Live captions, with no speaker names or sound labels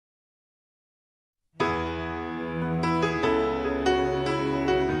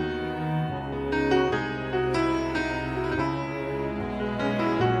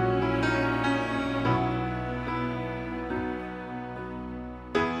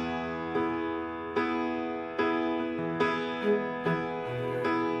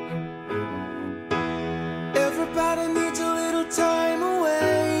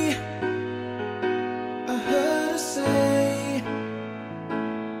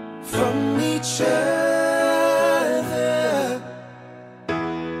from each other.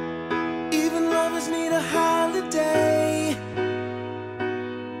 Even lovers need a holiday.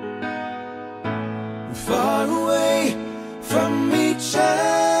 Far away from each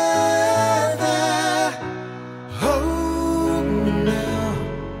other. Hold me now.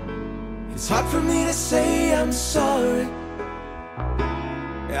 It's hard for me to say I'm sorry.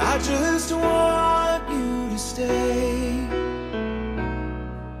 I just want you to stay.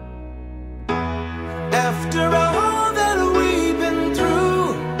 After all that we've been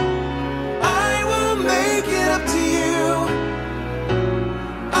through, I will make it up to you.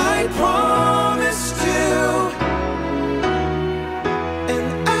 I promise to. And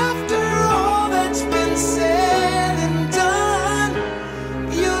after all that's been said and done,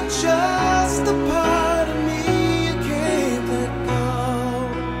 you're just a part of me you can't let go.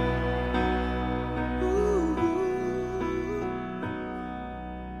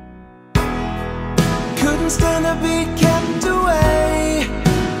 Couldn't stand to be kept away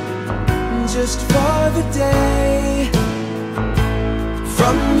just for the day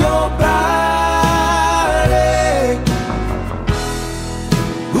from your body.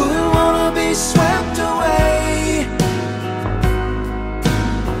 Wouldn't wanna be swept away,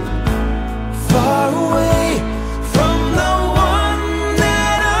 far away from the one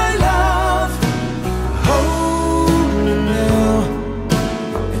that I love. Hold me now.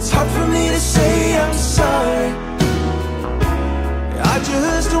 It's hard for me to say I'm sorry. I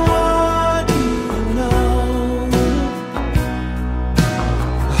just want you to know.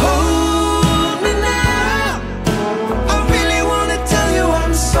 Hold me now. I really wanna tell you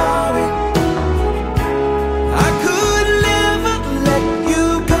I'm sorry. I could never let you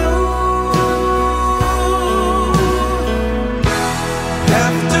go.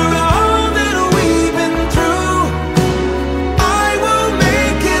 After all that we've been through, I will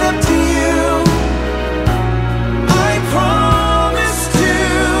make it up to you. I promise to.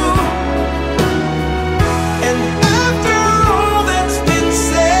 And after all that's been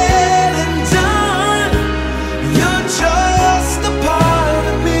said and done, you're just a part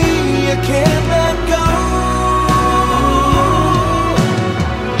of me you can't let go.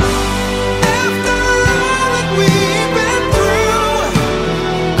 After all that we've been through,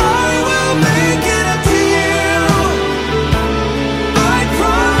 I will make it up to you. I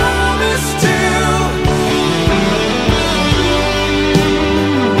promise to.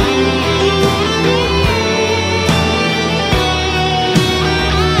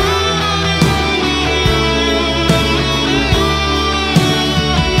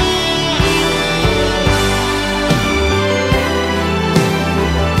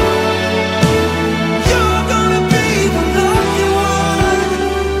 You're gonna be the lucky one.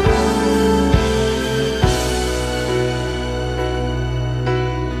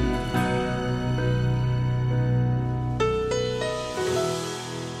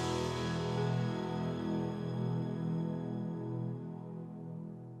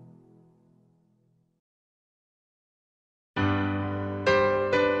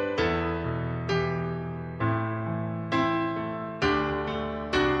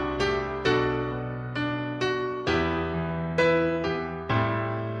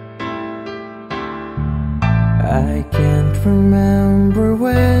 I can't remember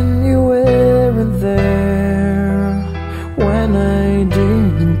when you weren't there, when I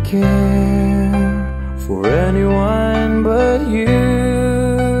didn't care for anyone but you.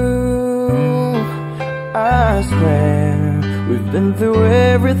 I swear we've been through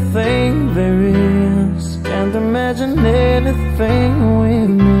everything there is. Can't imagine anything we've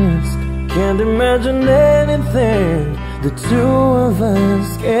missed. Can't imagine anything the two of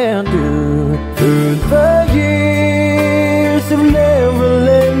us can do. Through the years, you've never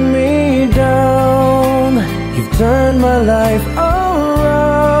let me down. You've turned my life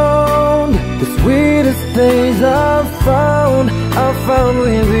around. The sweetest days I've found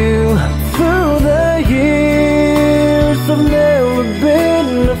with you. Through the years, I've never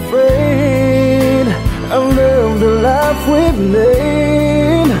been afraid. I love the life we've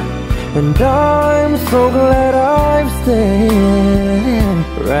made, and I'm so glad I've stayed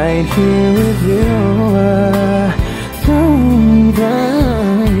right here with you through the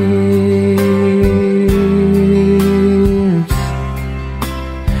years.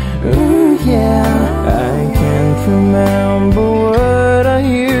 Ooh, yeah. I can't remember what I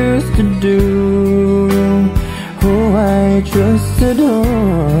used to do, who I trusted, who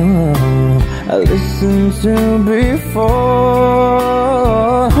I listened to before.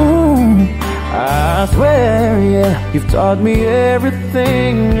 I swear, yeah, you've taught me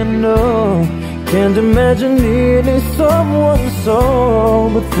everything I know. Can't imagine needing someone so,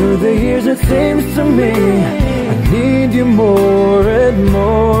 but through the years it seems to me I need you more and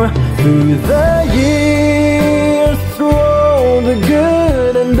more. Through the years, through all the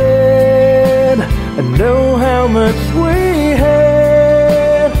good and bad, I know how much we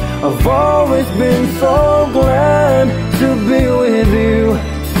had. I've always been so glad to be with you.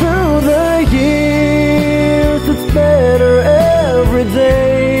 Through the years, it's better every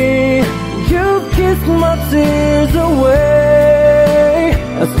day. You kiss my tears away.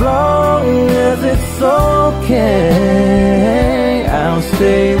 As long as it's okay, I'll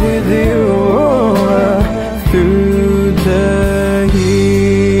stay with you through the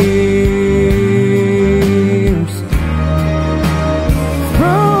years.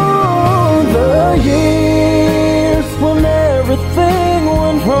 Through the years, when everything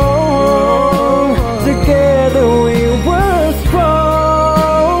went wrong, together we were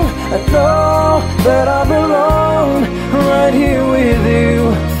strong. I know that I belong right here with you.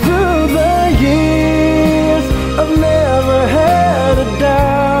 Through the years, I've never had a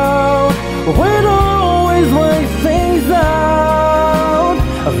doubt. We'd always work things out.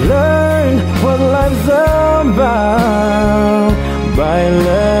 I've learned what life's about by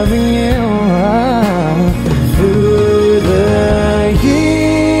loving you through the years.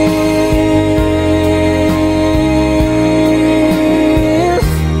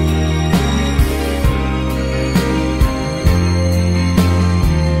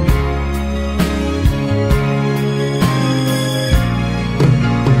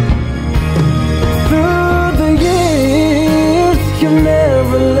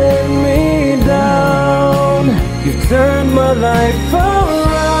 Turned my life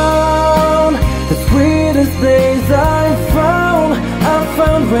around. The sweetest days I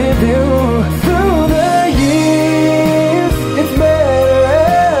found with you. Through the years, it's better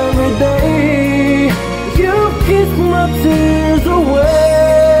every day. You kiss my tears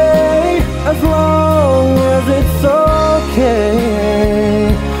away. As long as it's okay,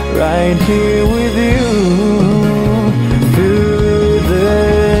 right here with you. Through the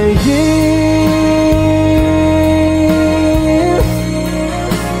years.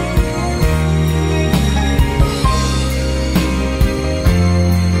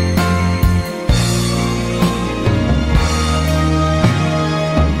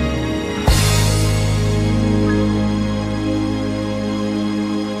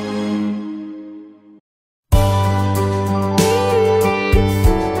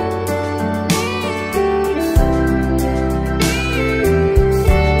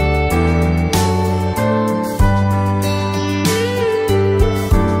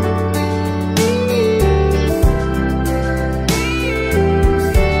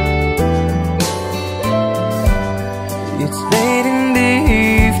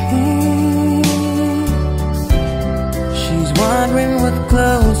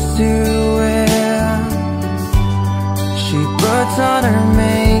 On her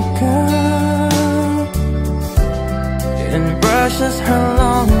makeup and brushes her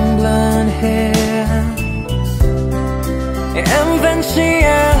long blonde hair, and then she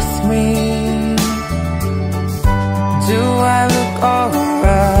asks me, do I look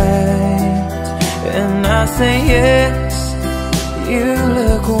alright? And I say yes, you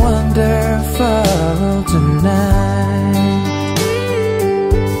look wonderful tonight.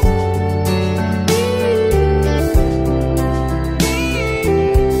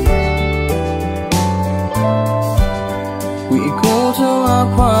 To our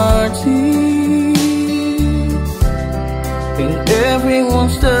party, and everyone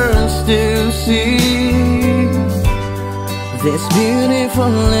starts to see this beautiful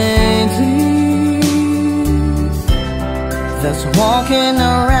lady that's walking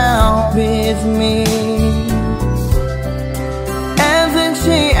around with me. And then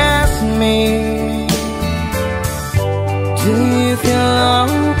she asks me, do you feel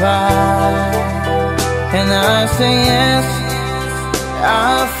alright? And I say yes,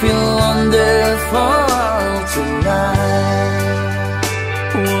 I feel wonderful tonight.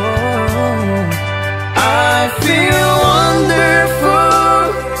 Whoa. I feel wonderful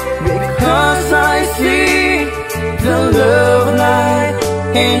because I see the love light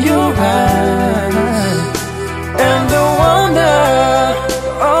in your eyes, and the wonder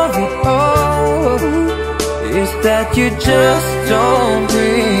of it all is that you just don't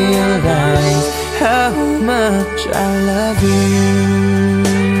realize how much I love you.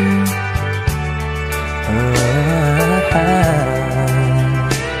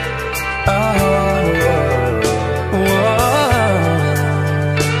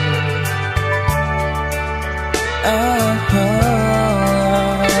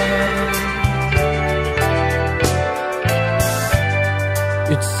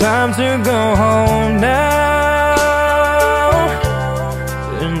 It's time to go home now,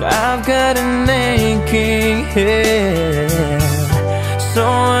 and I've got an aching head, so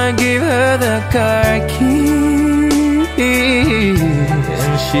I give her the car key,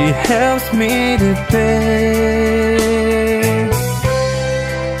 and she helps me to pay.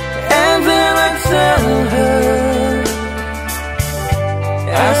 And then I tell her,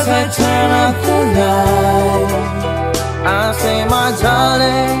 as I turn out the light, I say, my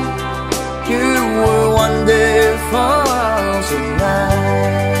darling, you were wonderful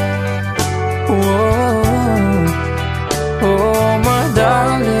tonight. Oh, oh, my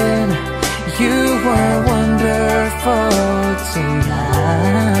darling, you were wonderful tonight.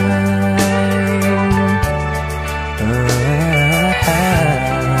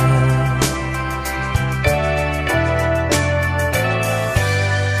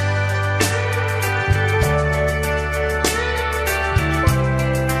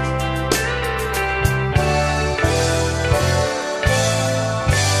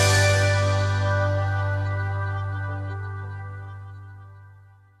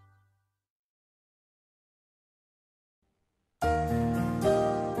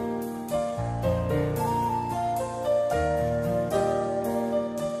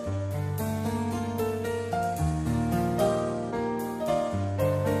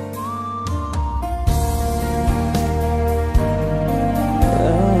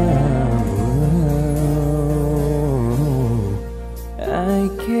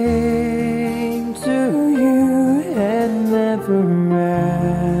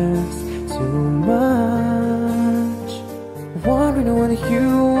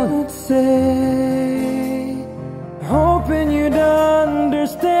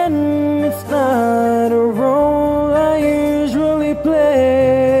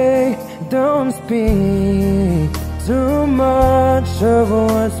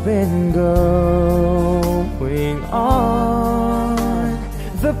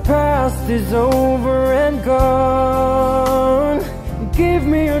 Is over and gone. Give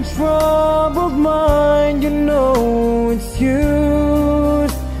me your troubled mind, you know it's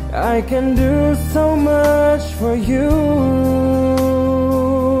used. I can do so much for you.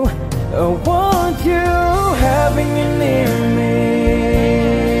 I want you having you near me,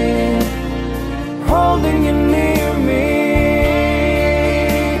 holding you near me.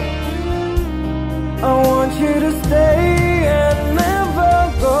 I want you to stay and never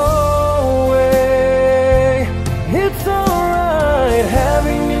go.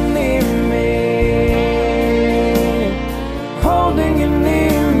 Having you near me, holding you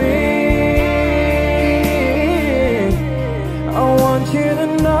near me. I want you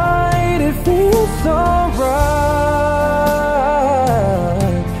tonight, it feels so right,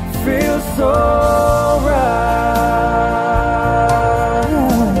 feels so right.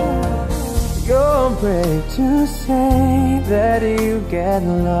 You're brave to say that you get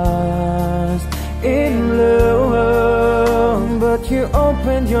lost in love, but you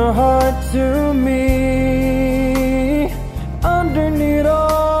opened your heart to me. Underneath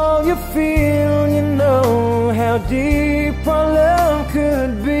all you feel, you know how deep our love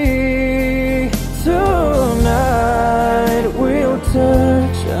could be. Tonight we'll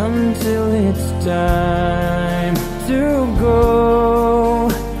touch until it's time to go.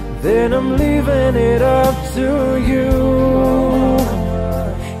 Then I'm leaving it up to you.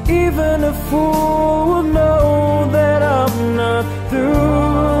 Even a fool will know that I'm not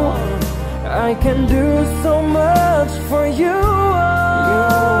through. I can do so much for you.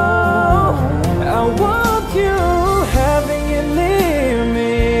 I want you having you near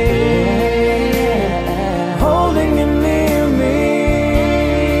me, holding you near me.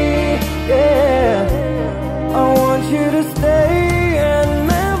 Yeah, I want you to stay and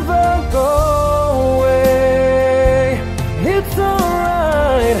never go away. It's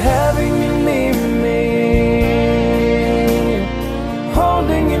alright having you near me,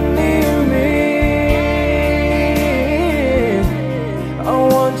 holding you near me.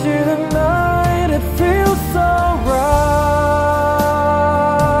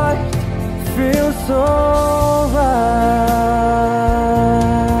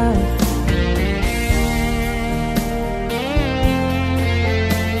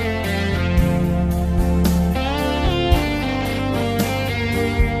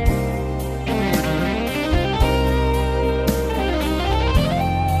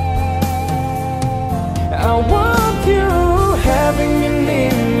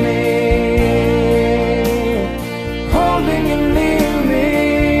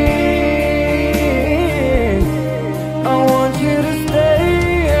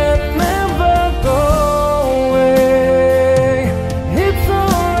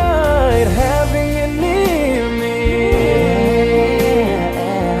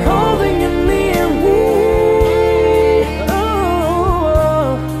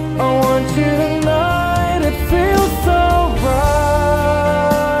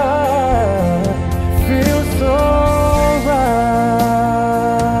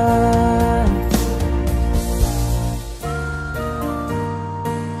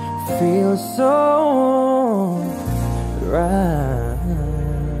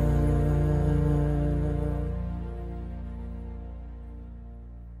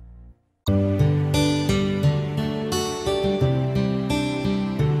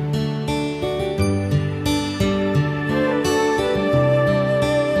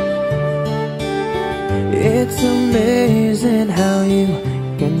 It's amazing how you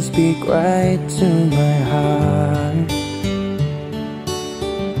can speak right to my heart.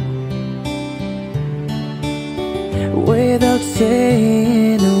 Without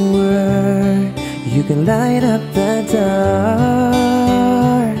saying a word, you can light up the dark.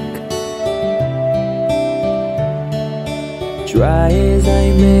 Try as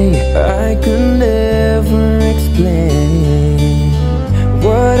I may, I could never explain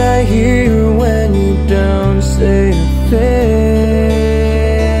what I hear when you don't say a thing.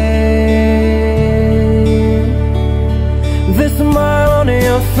 The smile on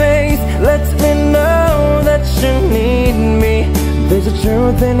your face lets me know that you need me. There's a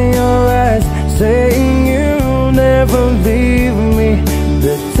truth in your eyes saying you'll never leave me.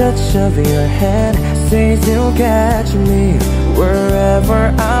 The touch of your hand says you'll catch me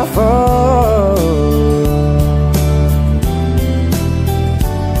wherever I fall.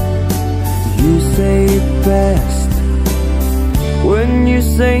 You say it best when you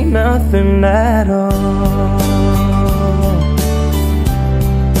say nothing at all.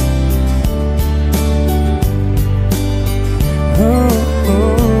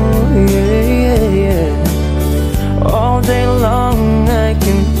 All day long I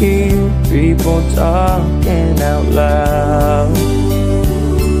can hear people talking out loud.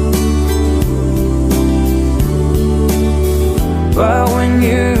 But when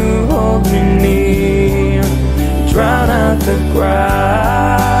you hold me near, drown out the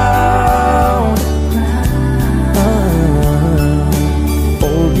crowd.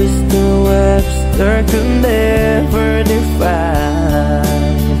 Old Mr. Webster could never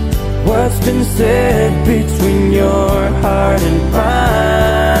define what's been said between your heart and mine.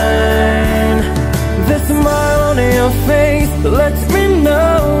 The smile on your face lets me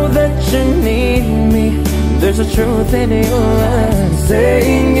know that you need me. There's a truth in your eyes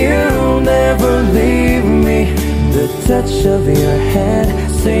saying you'll never leave me. The touch of your hand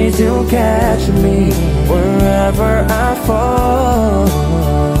says you'll catch me wherever I fall.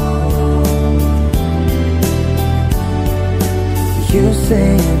 You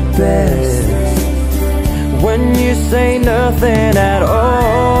say it best when you say nothing at all.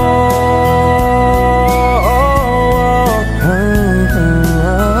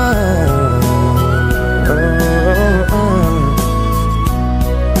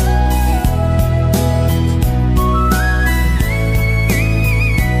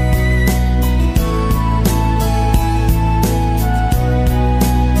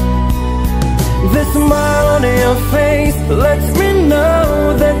 The smile on your face lets me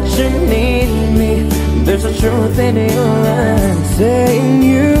know that you need me. There's a truth in your eyes saying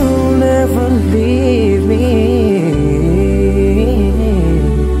you'll never leave me.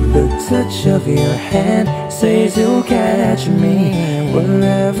 The touch of your hand says you'll catch me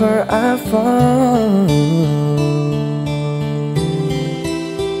wherever I fall.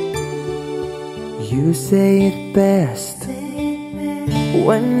 You say it best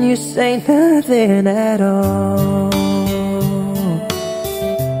when you say nothing at all.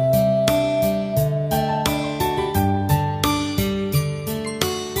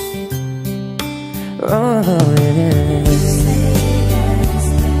 Oh, yeah.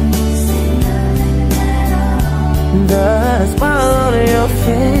 The smile on your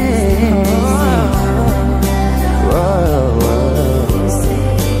face. Whoa,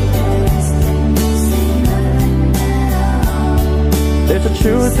 there's a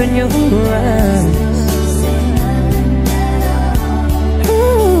truth in your eyes.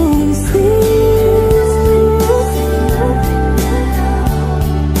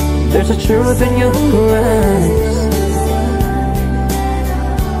 There's a truth in your eyes.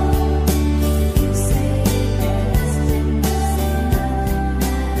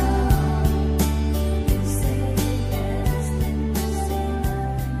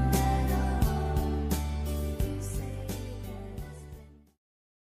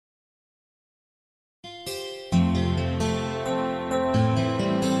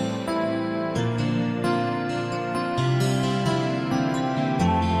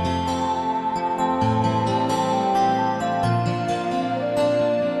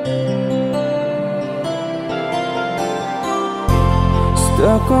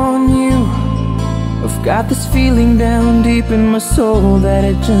 Stuck on you, I've got this feeling down deep in my soul that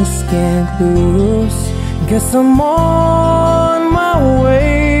I just can't lose. Guess I'm on my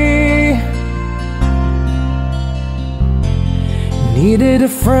way. Needed a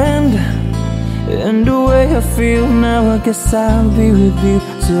friend, and the way I feel now, I guess I'll be with you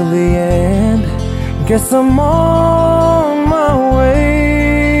till the end. Guess I'm on my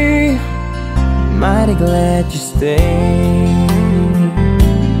way. Mighty glad you stayed.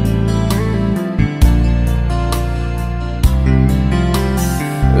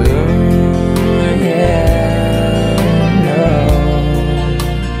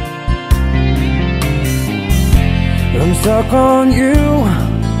 on you.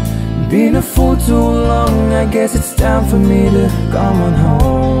 Been a fool too long, I guess it's time for me to come on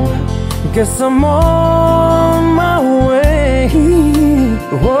home. Guess I'm on my way.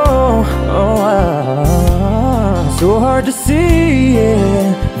 Whoa, so hard to see,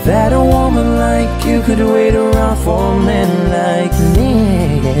 yeah, that a woman like you could wait around for a man like me,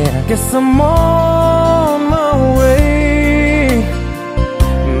 yeah. Guess I'm on my way.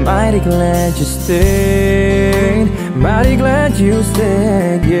 Mighty glad you stayed, mighty glad you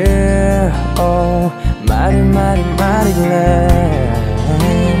stayed, yeah. Oh, mighty, mighty, mighty glad,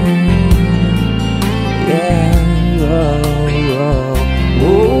 yeah.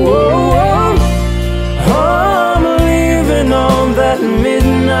 I'm leaving on that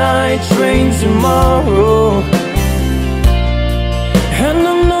midnight train tomorrow, and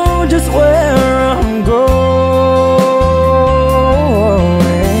I know just where I'm going.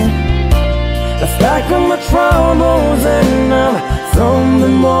 I've packed up my troubles and I've thrown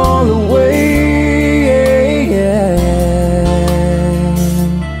them all away, yeah.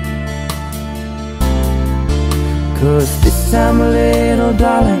 'Cause this time, little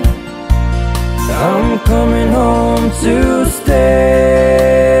darling, I'm coming home to stay.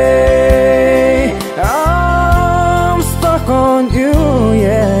 I'm stuck on you,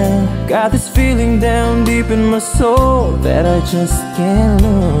 yeah. Got this feeling down deep in my soul that I just can't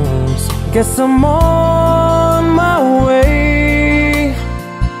lose. Guess I'm on my way.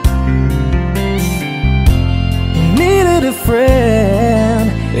 Needed a friend,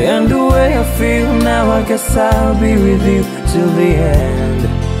 and the way I feel now, I guess I'll be with you till the end.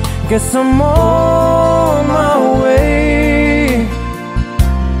 Guess I'm on my way.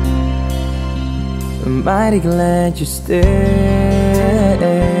 I'm mighty glad you stayed,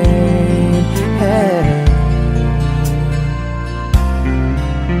 hey.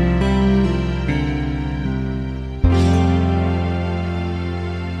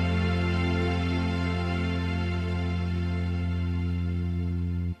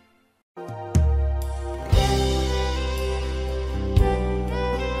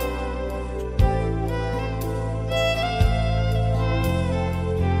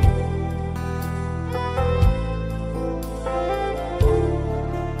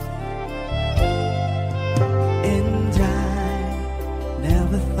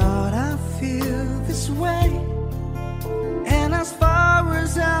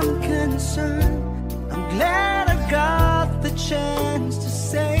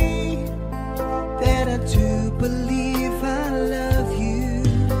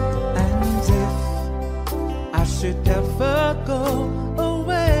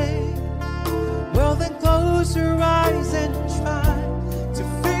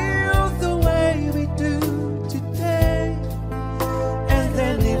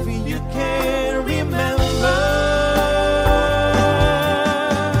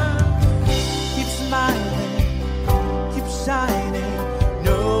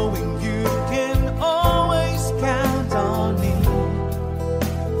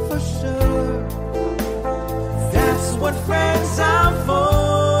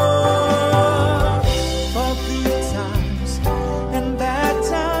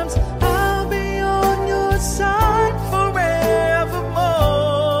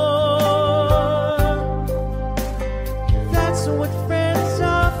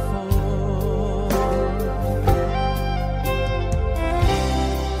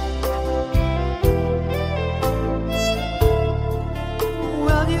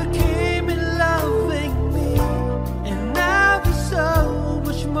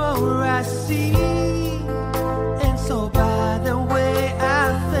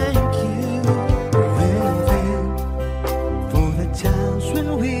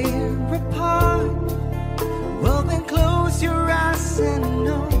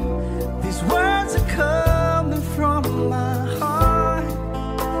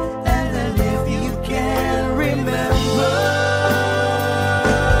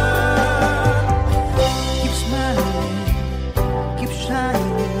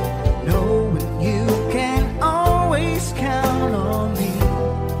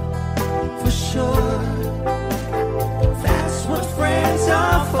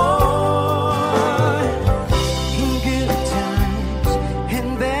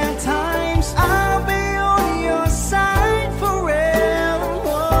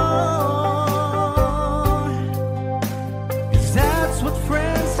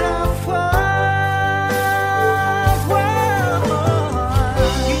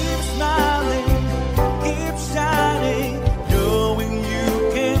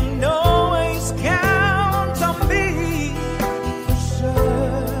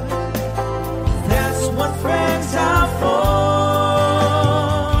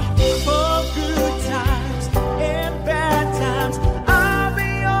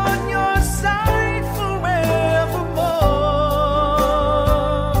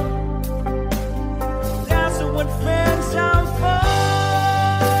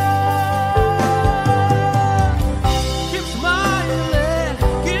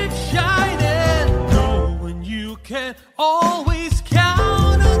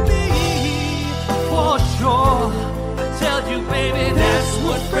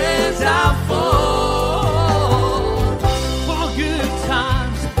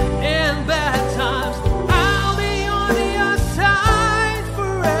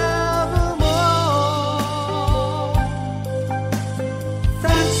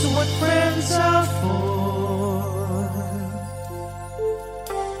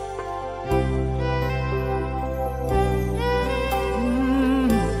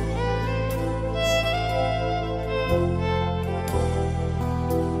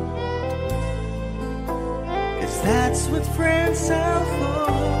 That's what friends are for.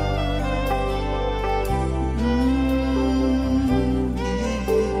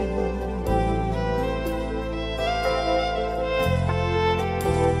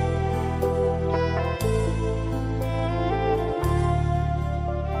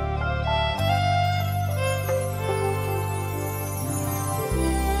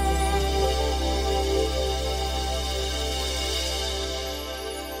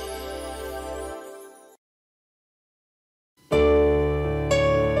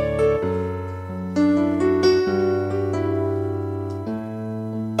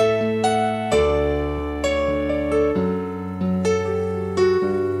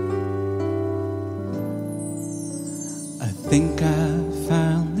 I think I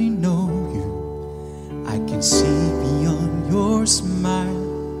finally know you. I can see beyond your smile.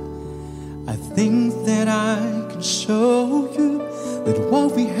 I think that I can show you that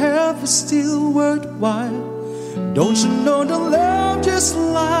what we have is still worthwhile. Don't you know the love just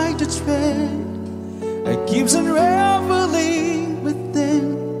like the thread that keeps unraveling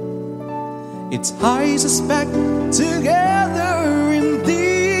within? It ties us back together in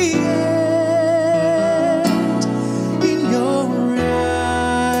the end. In your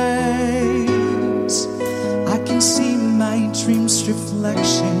eyes, I can see my dreams'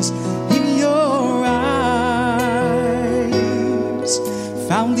 reflections. In your eyes,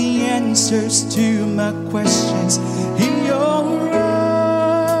 found the answers to my questions. In your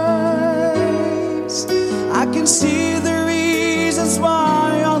eyes, I can see the reasons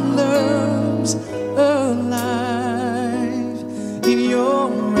why our love's alive. In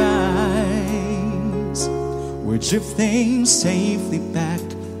your eyes, we're drifting safely back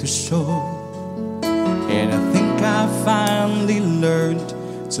to shore. And I think I finally learned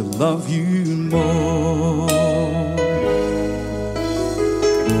to love you more.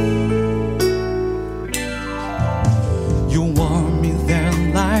 You warn me that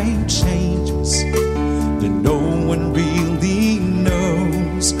life changes, that no one really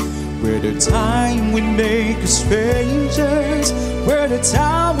knows, where the time would make us strangers, where the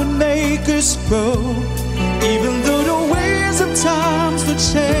time would make us grow. Even though the ways of times will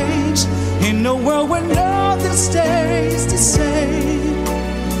change, in a world where nothing stays the same,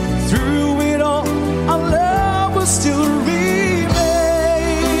 through it all, our love will still remain.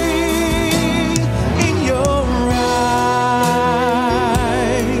 In your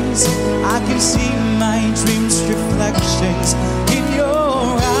eyes, I can see my dreams' reflections. In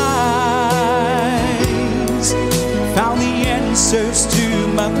your eyes, found the answers to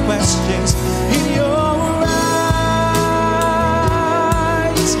my questions. In your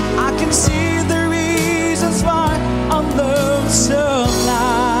eyes, I can see the reasons why our love's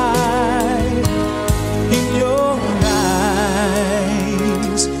alive. In your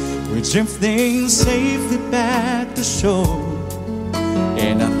eyes, we're drifting safely back to shore.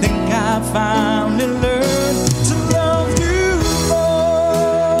 And I think I finally learned to love you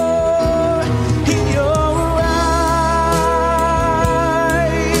more. In your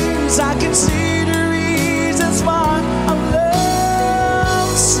eyes, I can see the reasons why our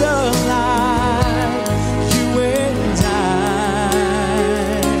love's alive. You and I,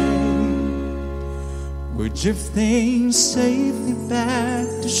 we're drifting safely back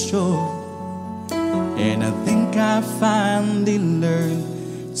to shore. And I think I finally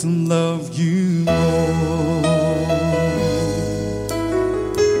learned to love you more.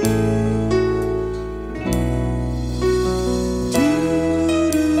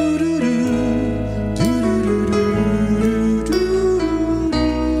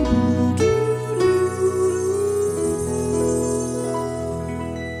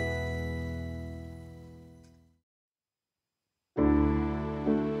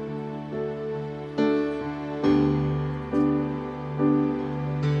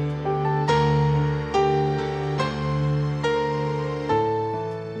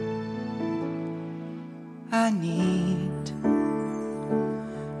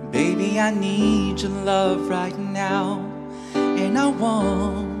 Baby, I need your love right now. And I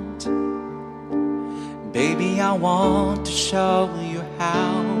want, baby, I want to show you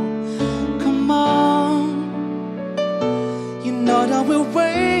how. Come on, you know that we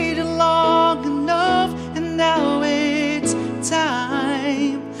waited long enough, and now it's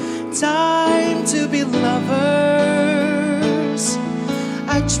time to be lovers.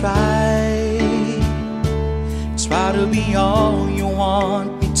 I try to be all you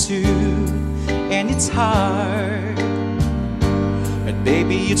want me to, and it's hard, but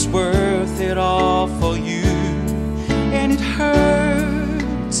baby, it's worth it all for you. And it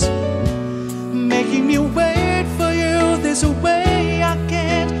hurts making me wait for you. There's a way I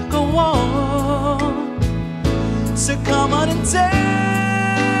can't go on. So come on and take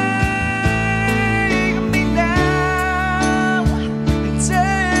me now, and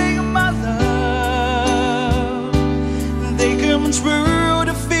take my love. They come through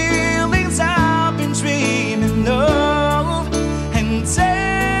the feelings I've been dreaming of, and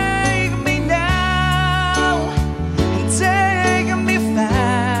take me now, and take me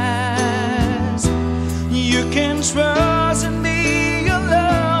fast. You can trust in me, your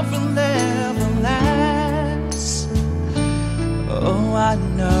love will never last. Oh, I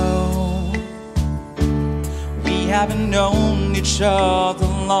know we haven't known each other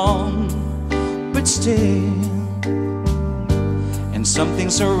long, but still, and some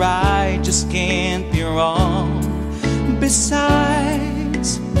things are right, just can't be wrong.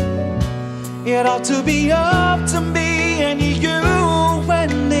 Besides, it ought to be up to me and you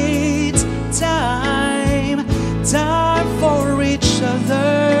when it's time for each other.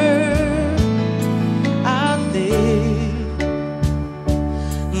 I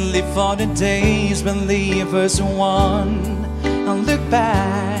live for the days when leavers one and look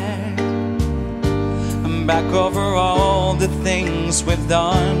back over all the things we've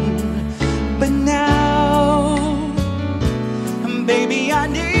done. But now, baby, I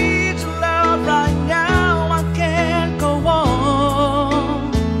need your love right now. I can't go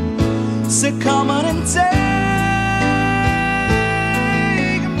on. So come on and take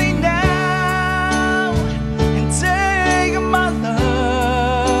me now, and take my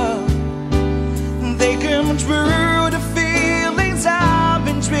love. They come through the feelings I've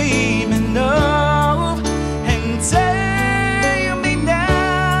been dreaming of, and take me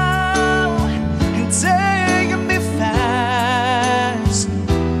now, and take me fast.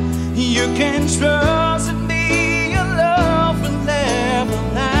 You can trust in me, your love will never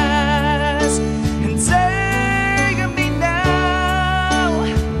last. And take me now,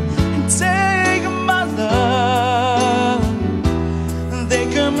 and take my love. They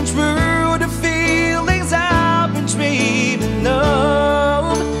come through the feelings I've been dreaming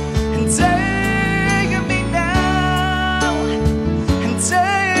of, and take me now, and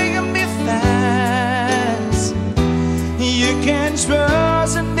take me fast. You can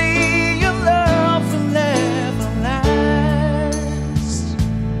trust in me, your love will never last.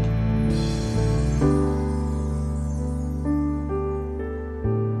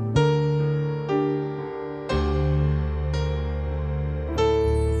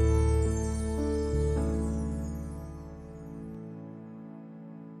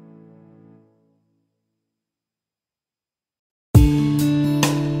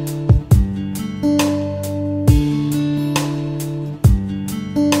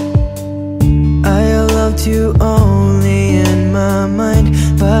 I have loved you only in my mind,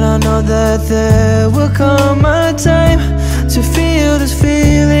 but I know that there will come a time to feel this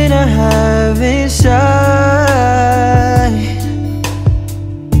feeling I have inside.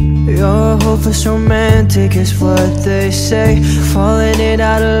 You're hopeless romantic is what they say, falling in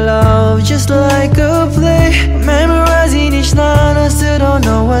out of love just like a play. Memorizing each line, I still don't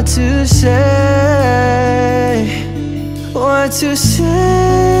know what to say. What to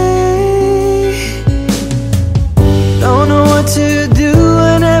say? Don't know what to do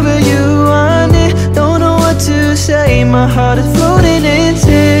whenever you want it. Don't know what to say, my heart is floating in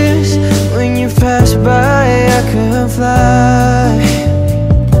tears. When you pass by, I could fly.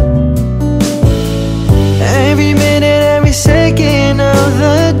 Every minute, every second of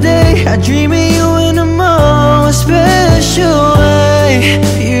the day, I dream of you in a more special way.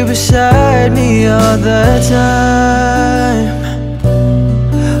 You beside me all the time,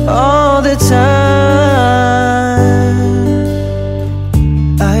 all the time.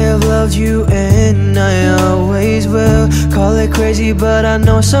 I have loved you and I always will. Call it crazy, but I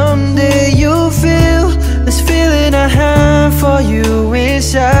know someday you'll feel this feeling I have for you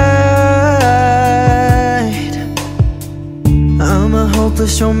inside. I'm a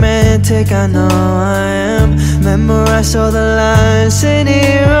hopeless romantic, I know I am. Memorized all the lines and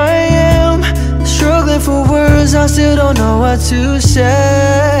here I am, struggling for words, I still don't know what to say.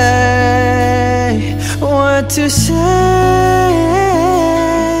 What to say?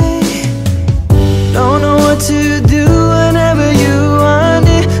 Don't know what to do whenever you want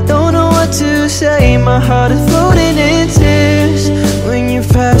it. Don't know what to say, my heart is floating in tears. When you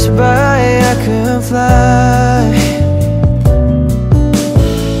pass by, I could fly.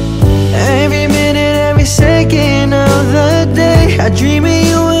 Every minute, every second of the day, I dream of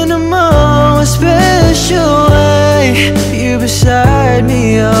you in a more special way. You beside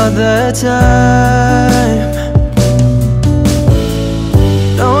me all the time.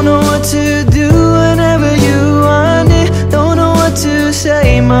 Don't know what to do whenever you want it. Don't know what to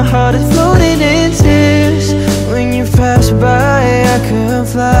say, my heart is floating in tears. When you pass could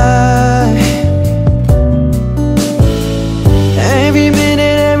fly. Every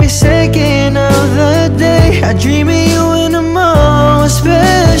minute, every second of the day, I dream of you in a more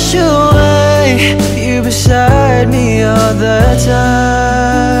special way. You beside me all the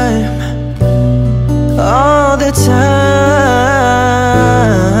time, all the time.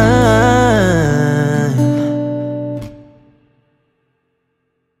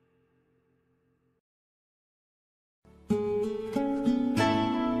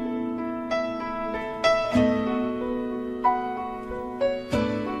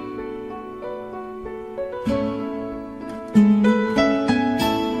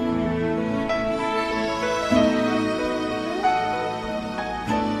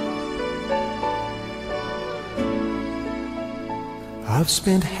 I've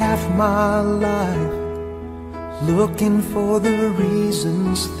spent half my life looking for the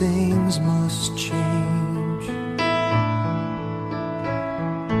reasons things must change,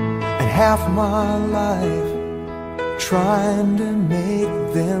 and half my life trying to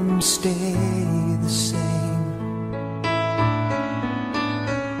make them stay the same.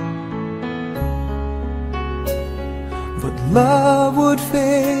 But love would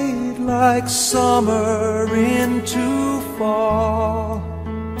fade like summer into fall.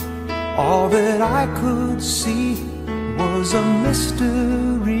 All that I could see was a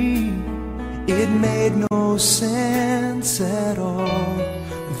mystery. It made no sense at all.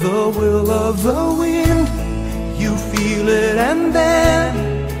 The will of the wind, you feel it and then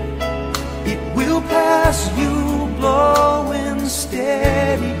it will pass you, blowing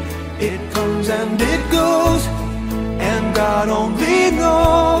steady. It comes and it goes, and God only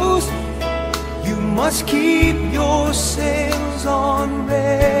knows. You must keep your sails on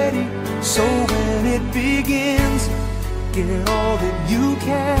ready, so when it begins, get all that you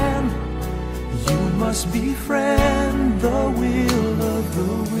can. You must befriend the will of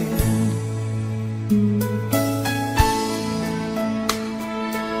the wind.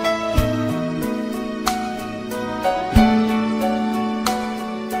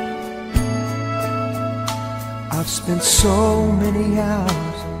 I've spent so many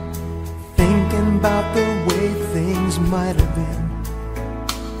hours thinking about the way things might have been,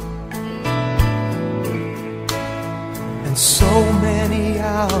 and so many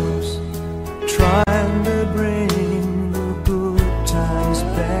hours trying to bring the good times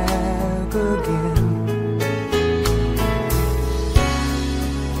back again.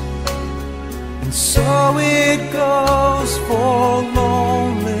 And so it goes for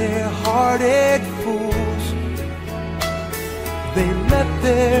lonely hearted fools. They let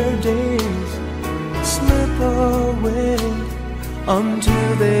their days slip away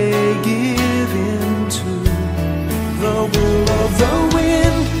until they give in to the will of the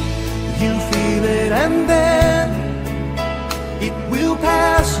wind. You feel it and then it will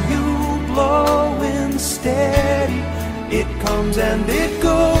pass you, blowing steady. It comes and it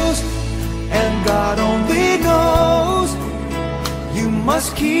goes, and God only knows. You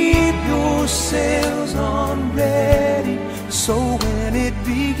must keep your sails on ready, so when it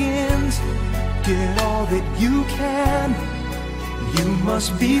begins, get all that you can. You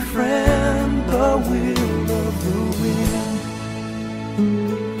must befriend the will of the wind.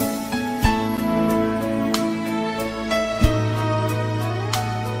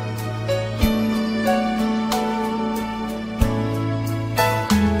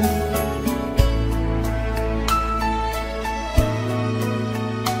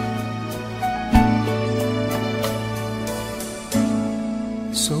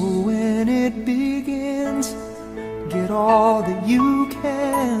 So when it begins, get all that you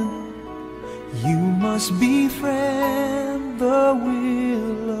can. You must befriend the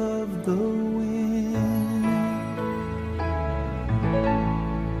will of the wind.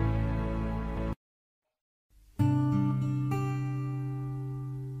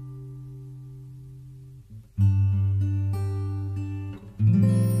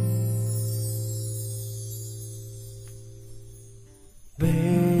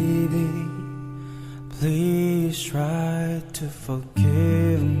 Baby, please try to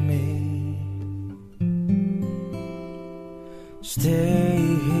forgive me. Stay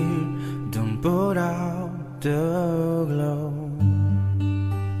here, don't put out the glow.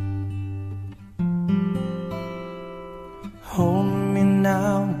 Hold me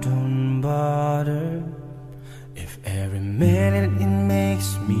now, don't bother. If every minute it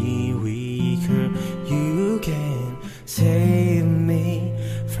makes me weaker, you can save me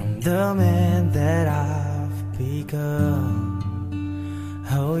from the man that I've become.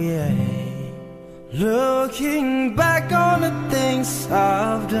 Oh yeah. Looking back on the things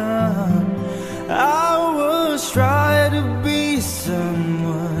I've done, I was trying to be some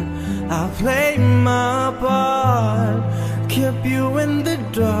you in the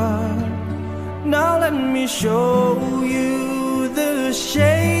dark. Now let me show you the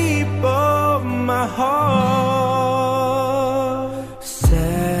shape of my heart.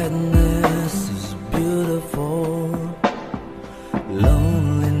 Sadness is beautiful,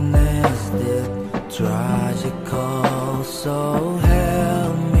 loneliness is tragical. So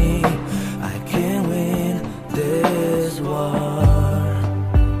help me, I can't win this war.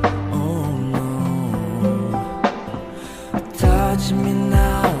 Oh no, touch me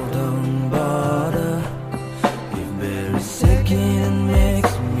now, don't bother. If every second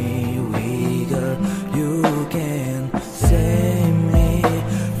makes me weaker, you can save me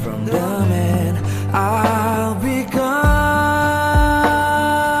from the man I'll become.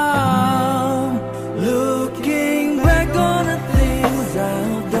 Looking back on the things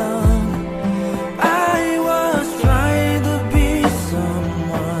I've done, I was trying to be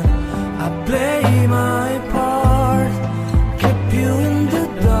someone. I play my part, keep you in the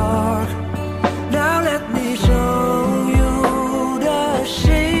dark. Now let me show you the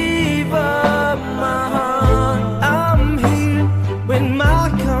shape of my heart. I'm here with my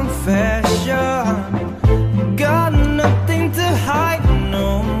confession, got nothing to hide no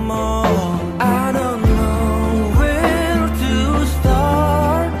more. I don't know where to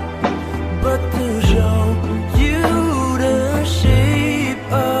start, but to show you the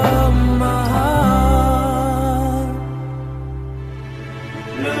shape of my heart.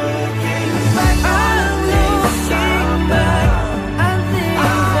 Looking back, I'm looking back, and things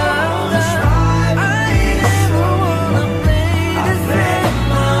I've done. I never wanna play the same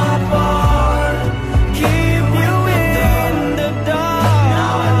part. Keep you in the dark.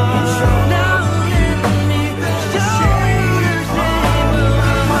 Now let me show you the shape of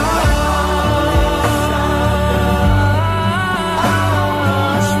my heart.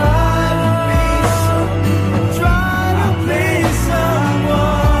 Try to be someone.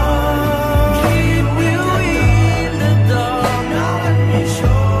 Keep you in the dark. Now let me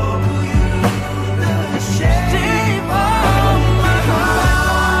show you the shape of my heart.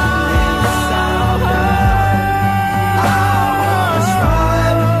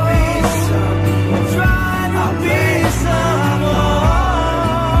 Try to be someone.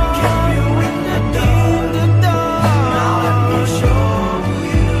 Keep you in the dark. Now let me show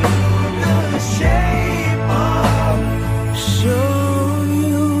you the shape of. Show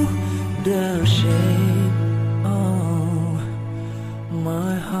you the shape of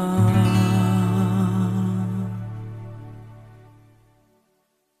my heart.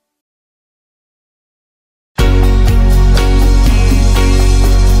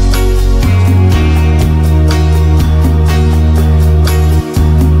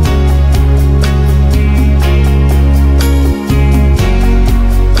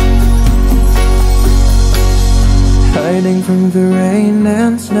 Hiding from the rain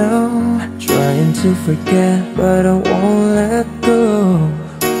and snow, trying to forget but I won't let go.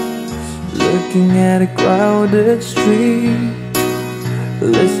 Looking at a crowded street,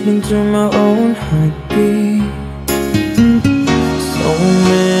 listening to my own heartbeat. So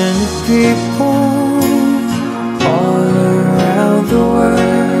many people all around the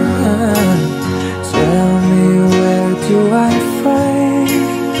world. Tell me, where do I find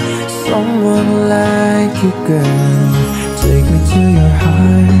someone like you, girl? Take me to your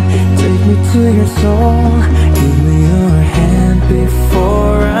heart, take me to your soul. Give me your hand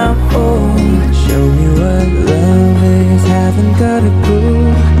before I'm home. Show me what love is, haven't got a clue.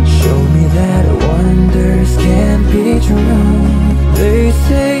 Show me that wonders can't be true. They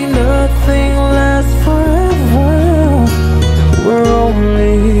say nothing lasts forever, we're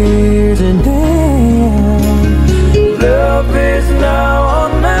only here today. Love is now or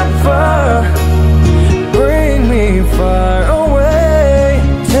never, bring me far away.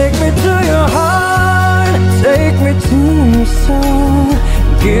 Take me to your heart, take me to your soul.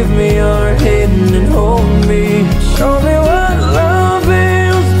 Give me your hand and hold me. Show me what love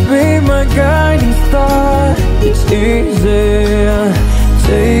is, be my guiding star. It's easy,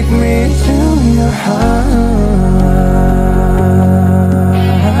 take me to your heart.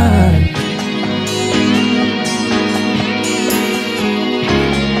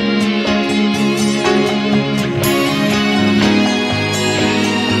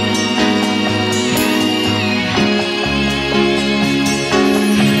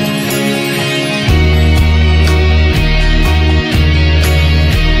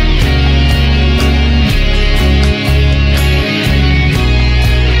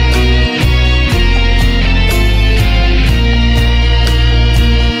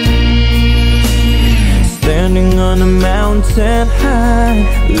 on a mountain high,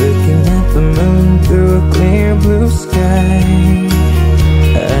 looking at the moon through a clear blue sky.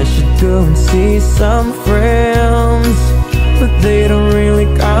 I should go and see some friends, but they don't really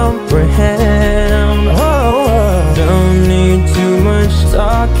comprehend. Oh, don't need too much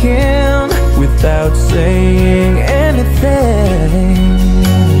talking without saying anything.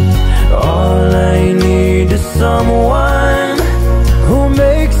 All I need is someone who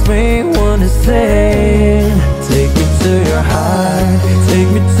makes me wanna sing. Take me to your heart, take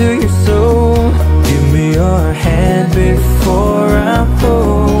me to your soul. Give me your hand before I'm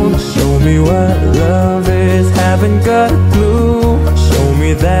home. Show me what love is, haven't got a clue. Show me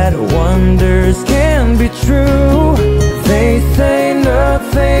that wonders can be true. They say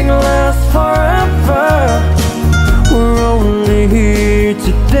nothing lasts forever. We're only here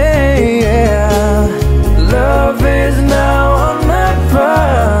today, yeah. Love is now or never.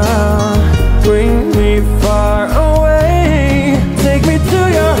 Bring me far away. Take me to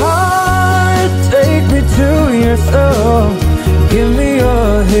your heart, take me to your soul. Give me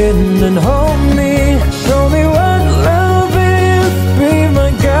your hand and hold me. Show me what love is, be my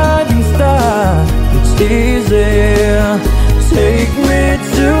guiding star. It's easy. Take me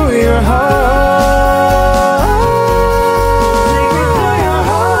to your heart. Take me to your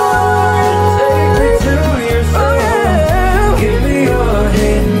heart, take me to your soul. Give me your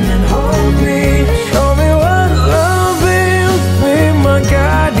hand and hold me. Show me what love is, be my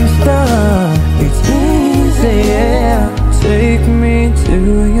guiding star. It's easy, yeah. Take me to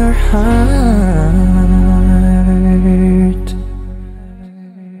your heart.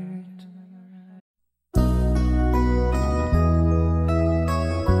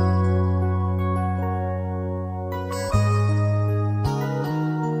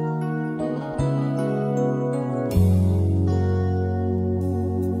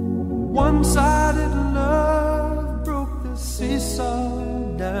 One-sided love broke the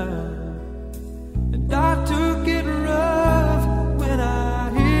seesaw down, and I took it rough when I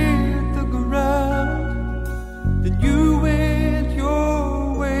hit the ground. Then you went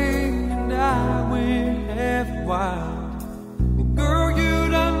your way and I went half wild. Well, girl,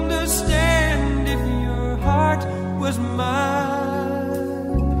 you'd understand if your heart was mine.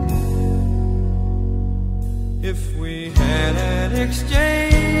 If we had an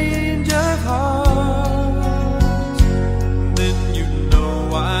exchange of hearts, then you'd know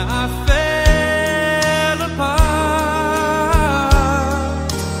why I fell apart.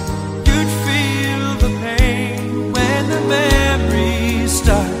 You'd feel the pain when the memories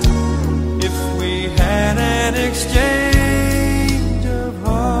start. If we had an exchange of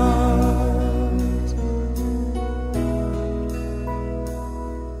hearts,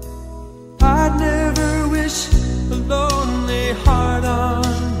 I'd never wish a lonely heart on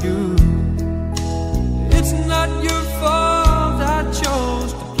you. It's not your fault I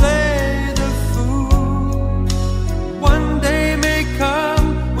chose to play the fool. One day may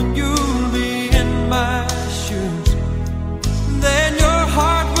come when you'll be in my shoes. Then your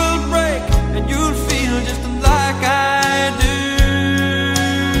heart will break and you'll feel just like I do.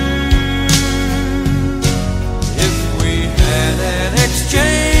 If we had an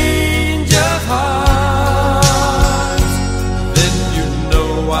exchange of hearts, then you'd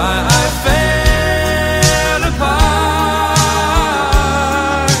know why I fell apart.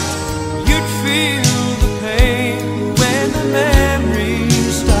 You'd feel the pain when the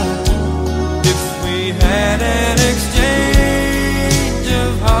memories start. If we had an exchange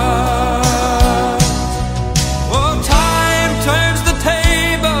of hearts. Oh, time turns the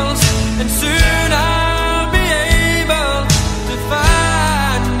tables, and soon I'll be able to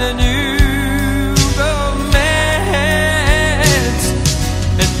find a new romance.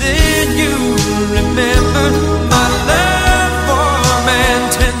 And then you remember my love warm and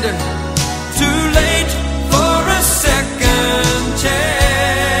tender. Too late for a second chance.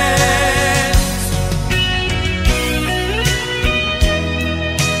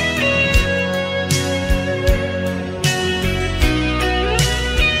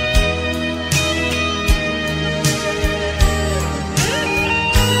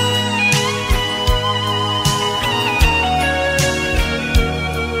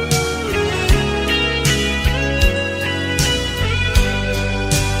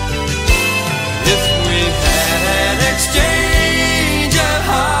 If we had an exchange of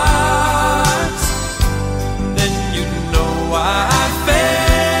hearts, then you'd know why I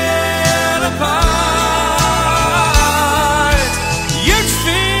fell apart. You'd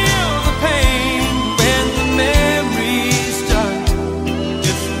feel the pain when the memories start.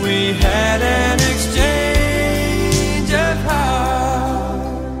 If we had an exchange of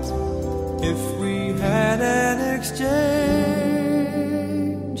hearts, if we had an exchange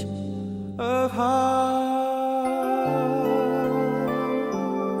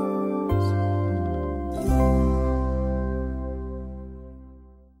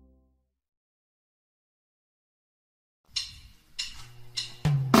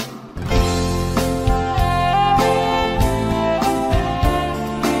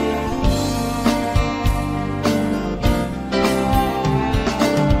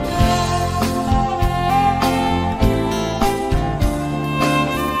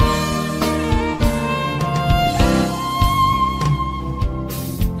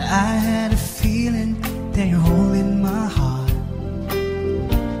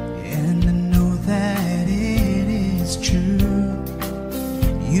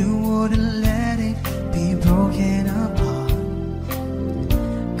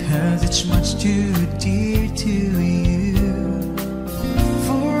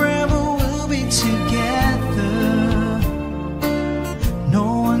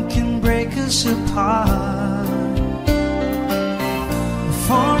us apart.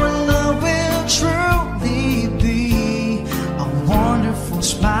 For a love will truly be a wonderful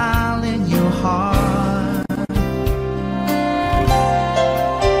smile in your heart.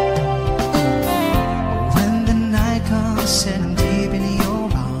 When the night comes and I'm deep in your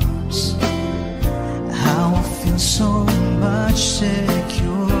arms, how I feel so much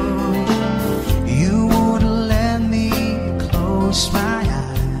secure. You wouldn't let me close my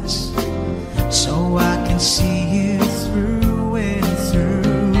eyes so I can see you through and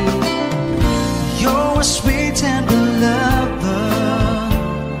through. You're a sweet tender lover.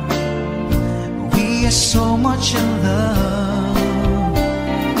 We are so much in love.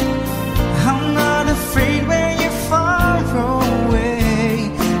 I'm not afraid when you're far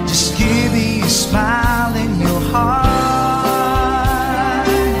away. Just give me a smile in your heart.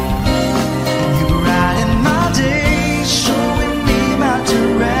 You brighten my day, showing me my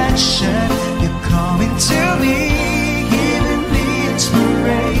direction. You're coming to me, giving me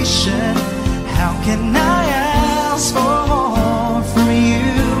inspiration. How can I ask for more from you,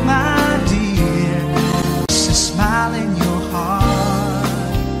 my dear? Just a smile in your heart.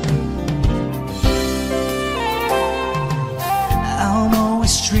 I'm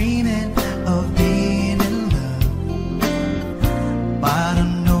always dreaming of being in love, but I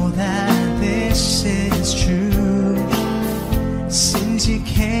know that this is true. Since you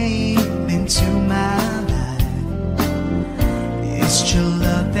came into my life, it's true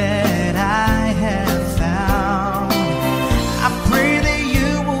love that I have found. I pray that you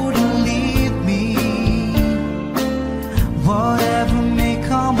wouldn't leave me, whatever may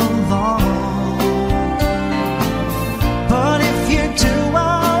come along. But if you do, I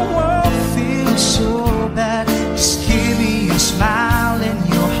won't feel so bad. Just give me a smile in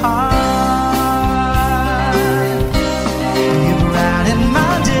your heart. You brighten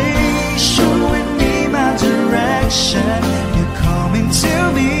my day, showing me my direction. You're coming to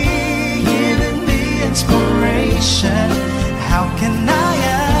me, giving me inspiration. How can I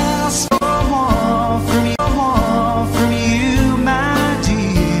ask for more from you, my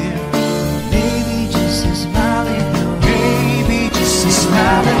dear? Baby, just a smile in your baby, just a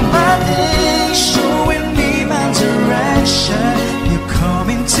smile in my day, showing me my direction. You're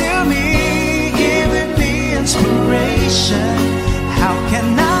coming to me, giving me inspiration. How can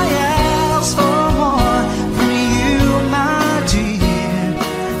I ask for more from you, my dear?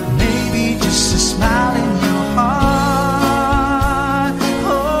 Maybe just a smile in your heart.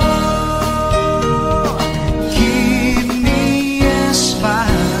 Oh, give me a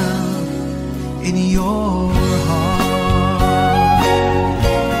smile in your heart.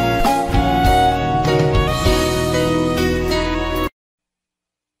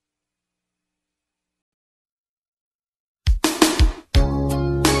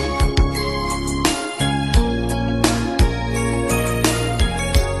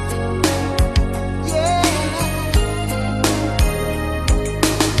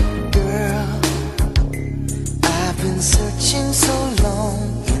 Girl, I've been searching so long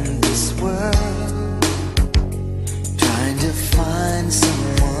in this world, trying to find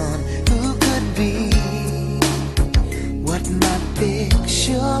someone who could be what my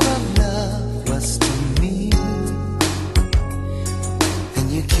picture of love was to me. Then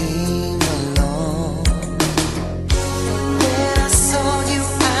you came along. When I saw you,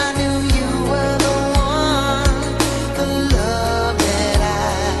 I knew you were the one, the love that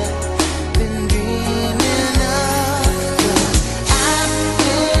I've been dreaming of. 'Cause I've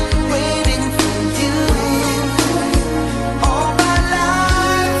been waiting for you all my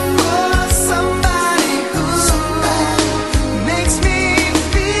life, for somebody who makes me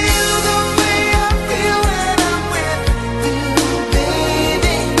feel the way I feel when I'm with you,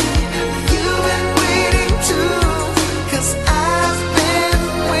 baby. You've been waiting too, 'cause I've been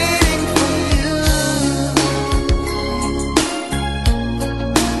waiting for you.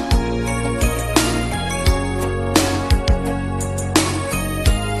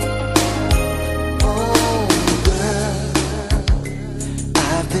 Oh, girl,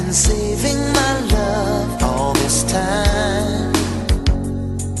 I've been saving my love all this time,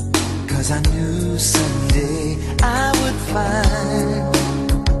 'cause I knew someday I would find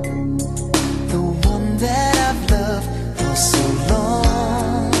the one that I've loved for so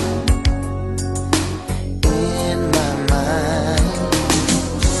long in my mind.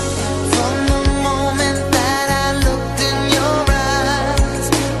 From the moment that I looked in your eyes,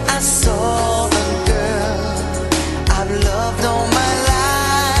 I saw the girl I've loved all my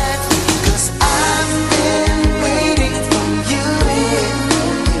life. 'Cause I've been waiting for you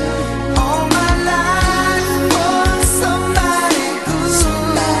all my life, for somebody who's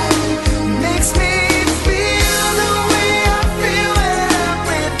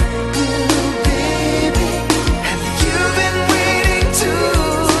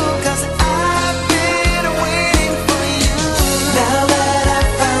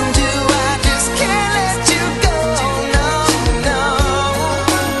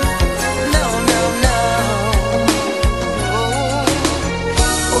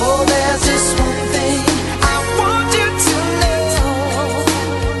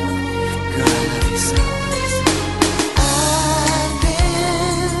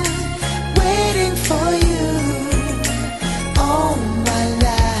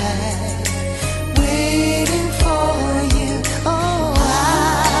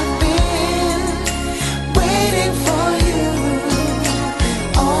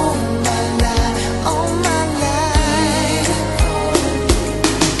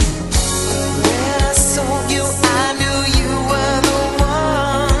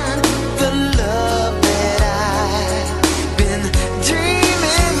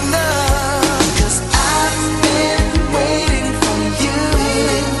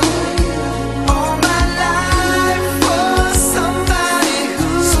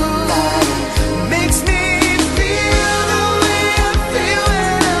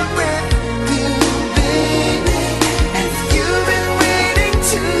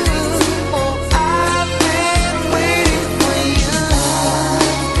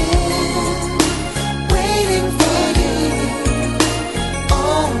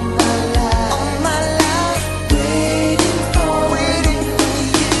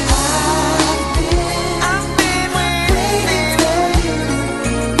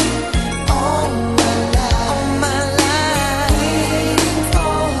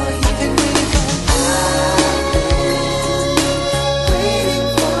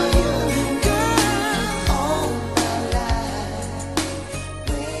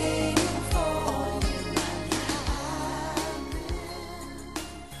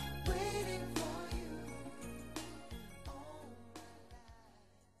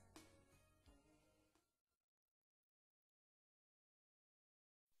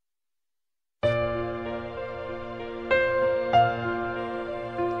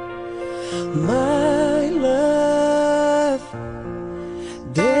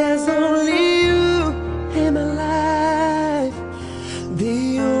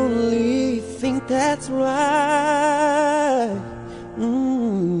that's right.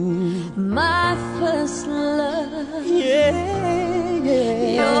 My first love. Yeah,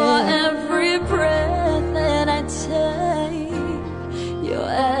 yeah. You're every breath that I take. You're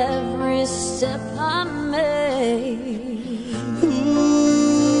every step I make.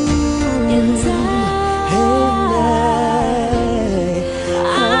 And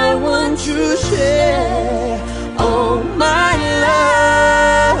I want to share all my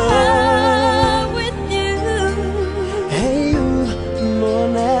love with you. Hey, you,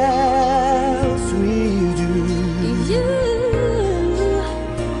 more else we do. You,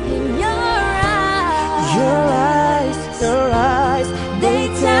 in your eyes, they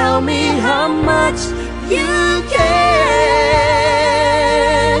tell me how much you care.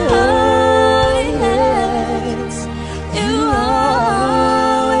 Oh, yes, you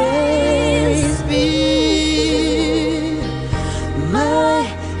always be my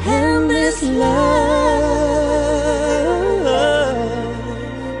endless love.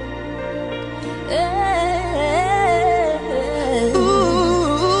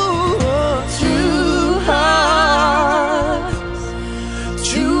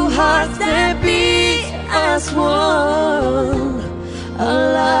 Two hearts that beat as one. Our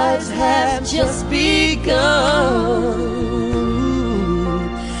lives have just begun,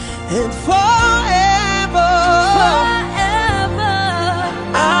 and forever,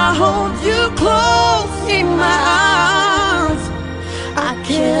 I hold you close in my arms. I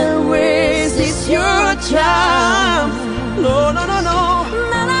can't resist your charm. No, no, no, no.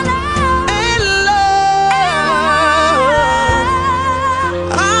 And love,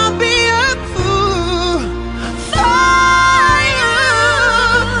 I'll be a fool for you.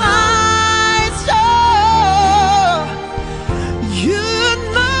 I saw you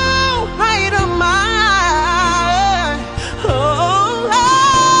know I don't mind. Oh,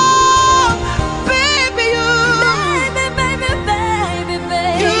 baby,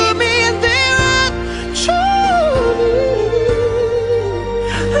 you mean the earth to me.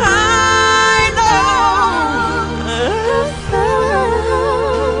 I know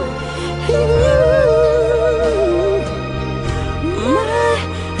you, my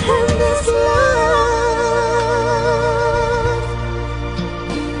endless love.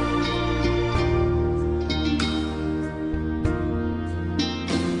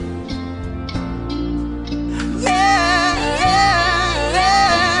 Yeah, yeah,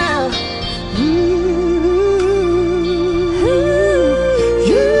 yeah.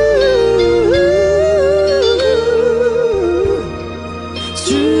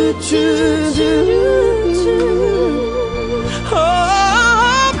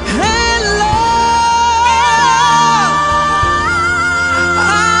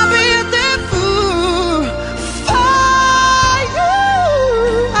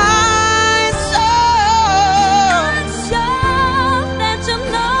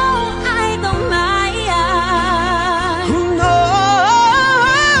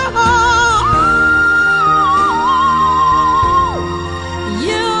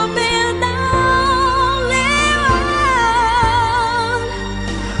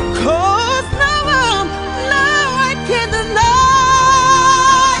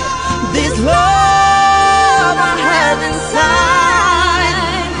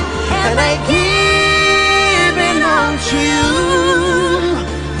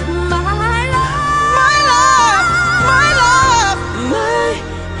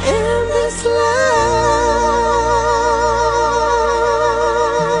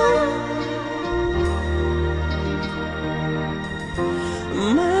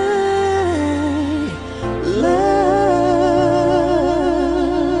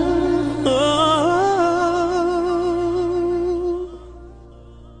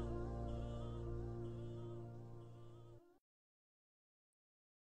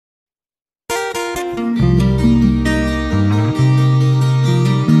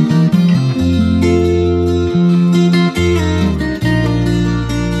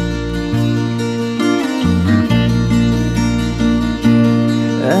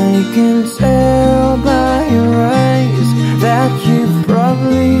 can tell by your eyes that you've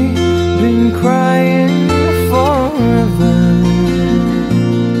probably been crying forever.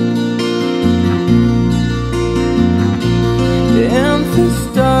 And the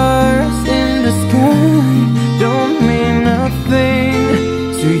stars in the sky don't mean nothing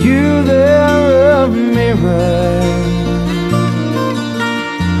to you, they're a mirror.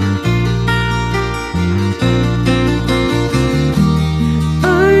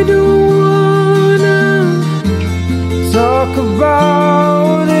 Talk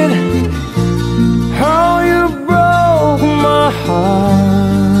about it, how you broke my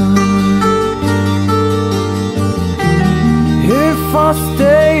heart.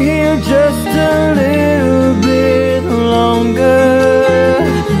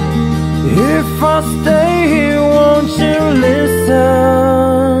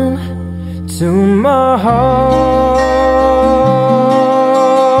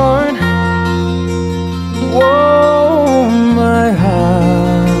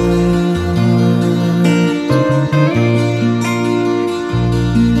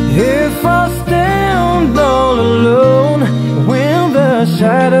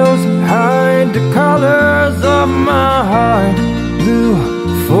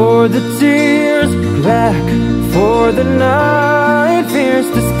 for the tears, black for the night, fears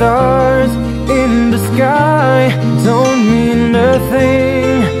the stars in the sky don't mean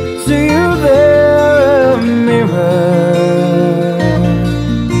nothing to you. They're a mirror.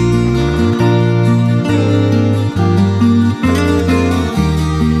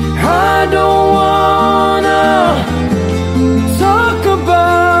 I don't wanna talk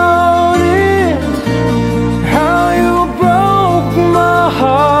about it, how you broke my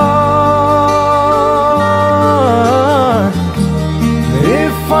heart.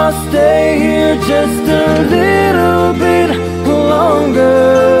 If I stay here just a little bit longer,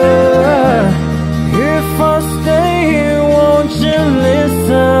 if I stay here, won't you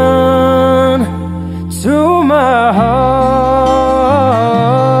listen to my heart?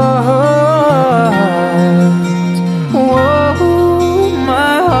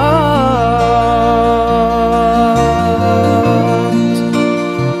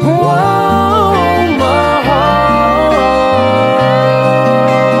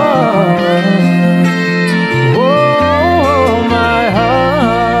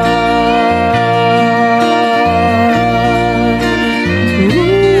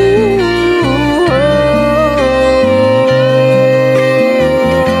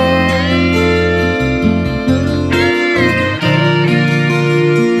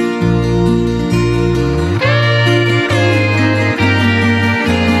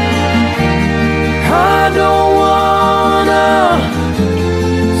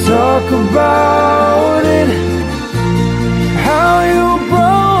 About it, how you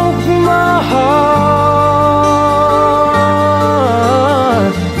broke my heart.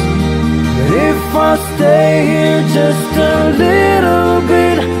 But if I stay here just a little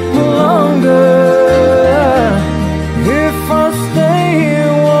bit longer, if I stay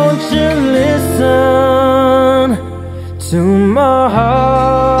here, won't you listen to my heart?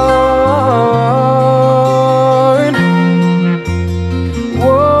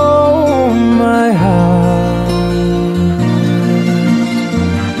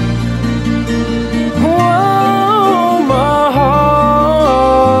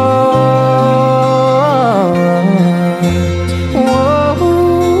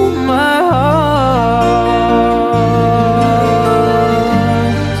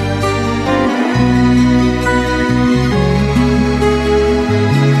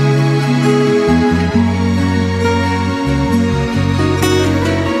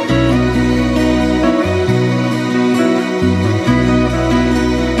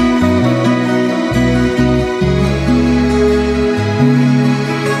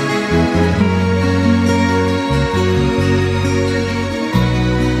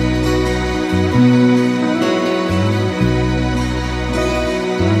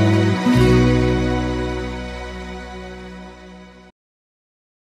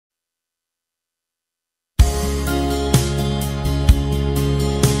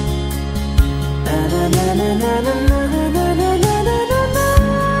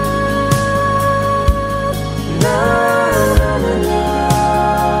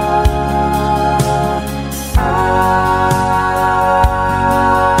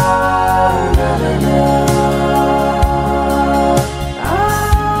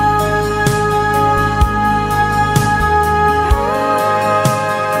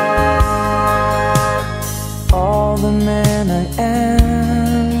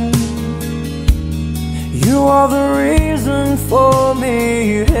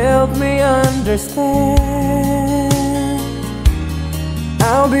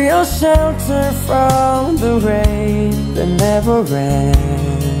 I'll be your shelter from the rain that never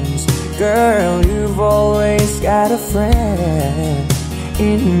ends. Girl, you've always got a friend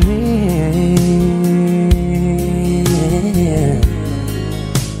in me.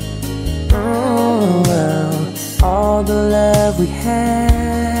 Oh, well, all the love we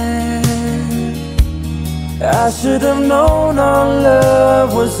had, I should have known our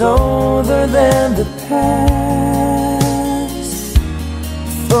love was older than the past.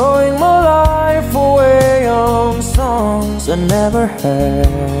 Throwing my life away on songs I never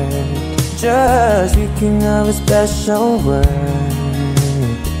heard, just speaking of a special word.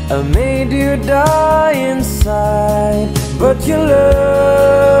 I made you die inside, but you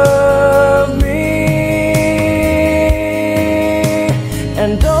love me.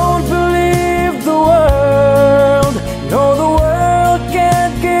 And don't believe the world, no, the world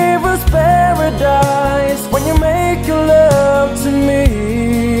can't give us paradise when you make your love to me.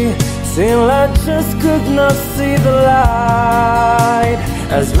 Till I just could not see the light.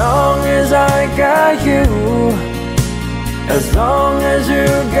 As long as I got you, as long as you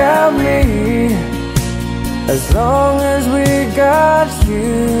got me, as long as we got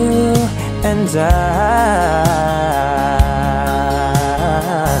you. one's eyes.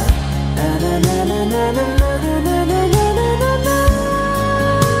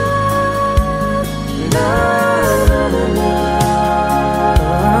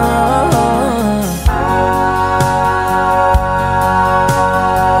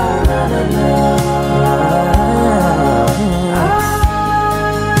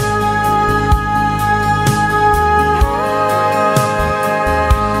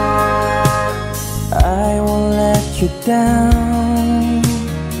 Down.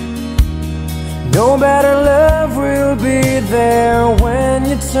 No better love will be there when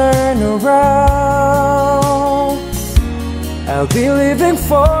you turn around. I'll be living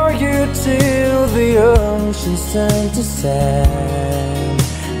for you till the oceans turn to sand.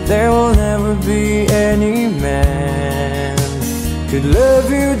 There will never be any man could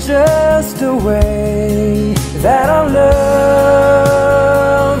love you just the way that I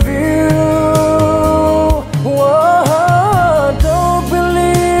love you.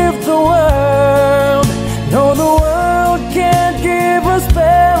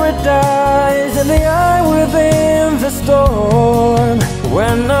 In the eye within the storm,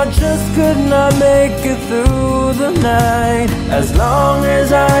 when I just could not make it through the night. As long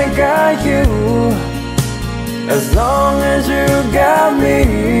as I got you, as long as you got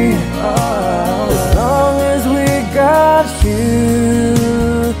me, as long as we got you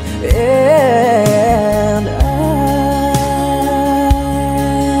and I,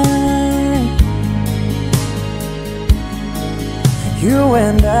 you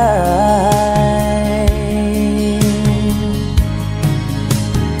and I.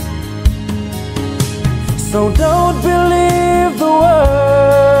 So don't believe the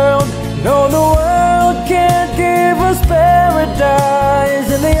world. No, the world can't give us paradise.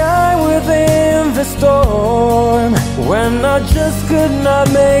 In the eye within the storm, when I just could not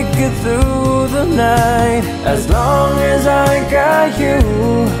make it through the night. As long as I got you,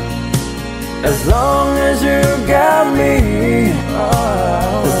 as long as you got me,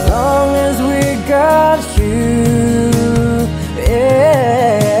 as long as we got you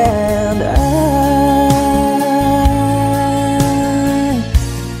and I.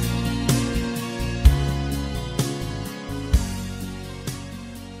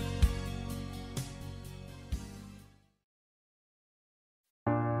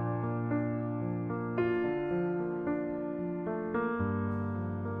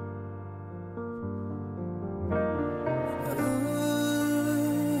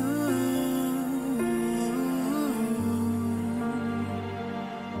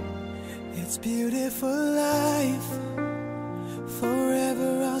 It's beautiful life.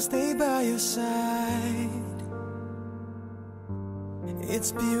 Forever I'll stay by your side.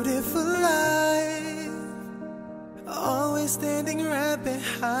 It's beautiful life. Always standing right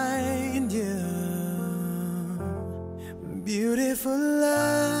behind you. Beautiful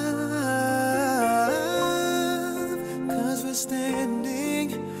love. 'Cause we're standing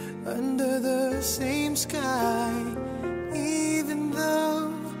under the same sky. Even though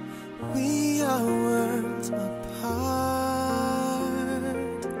we are worlds apart.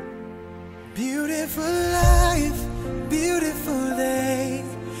 Beautiful life, beautiful day.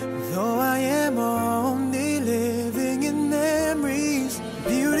 Though I am only living in memories.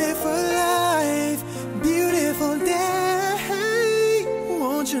 Beautiful life, beautiful day.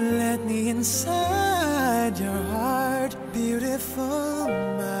 Won't you let me inside your heart? Beautiful,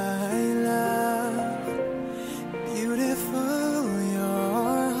 my love. Beautiful,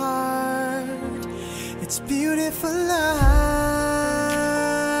 your heart. It's beautiful life.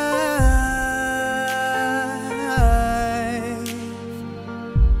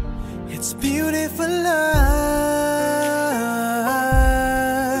 It's beautiful life.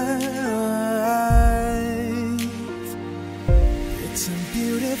 It's a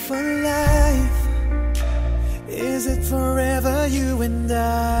beautiful life. Is it forever, you and I?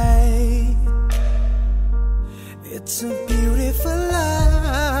 It's a beautiful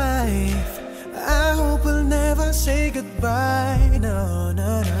life. I hope we'll never say goodbye. No,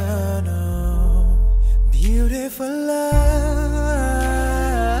 no, no, no. Beautiful love.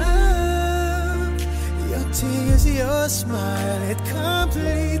 Your tears, your smile, it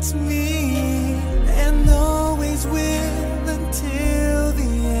completes me. And always will until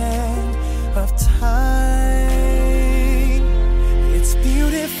the end of time. It's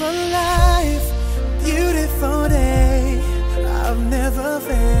beautiful life, beautiful day. I've never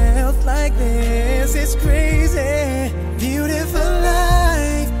felt like this. It's crazy. Beautiful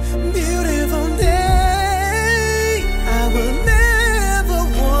life, beautiful day. I will never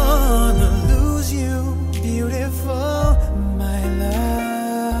wanna lose you. Beautiful, my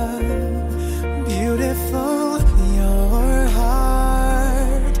love.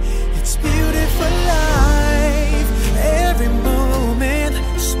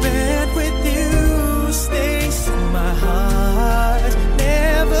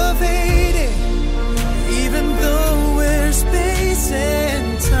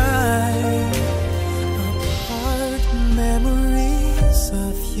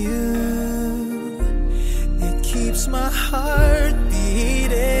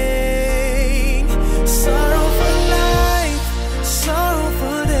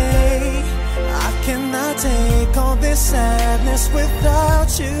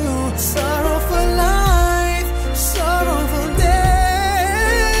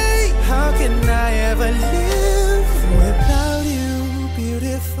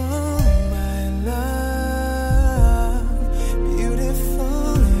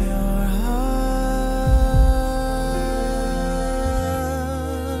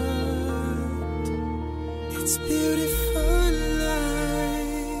 It's beautiful life.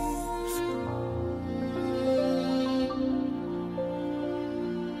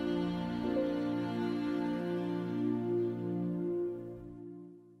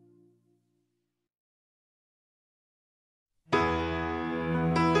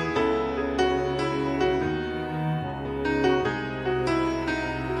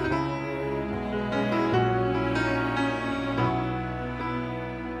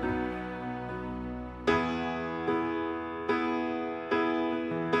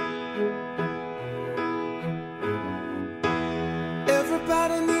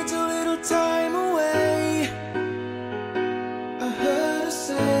 Everybody needs a little time away, I heard her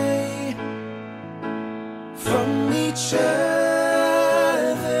say, from each other.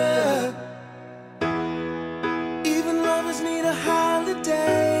 Even lovers need a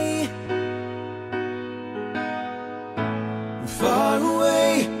holiday, far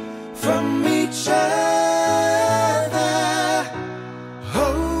away from each other.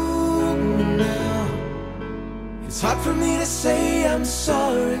 Hold me now. It's hard for me to say I'm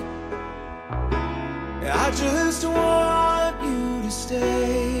sorry. I just want you to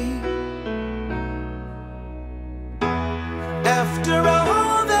stay. After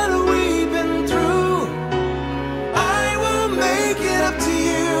all that we've been through, I will make it up to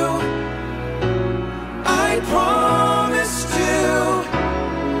you. I promised you.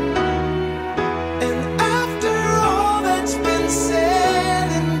 And after all that's been said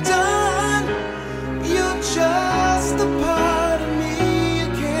and done, you're just the part of me you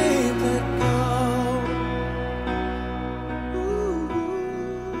can't let go. Ooh.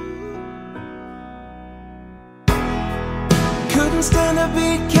 Couldn't stand to be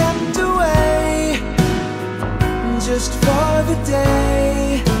kept away just for the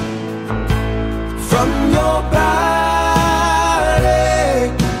day from your body.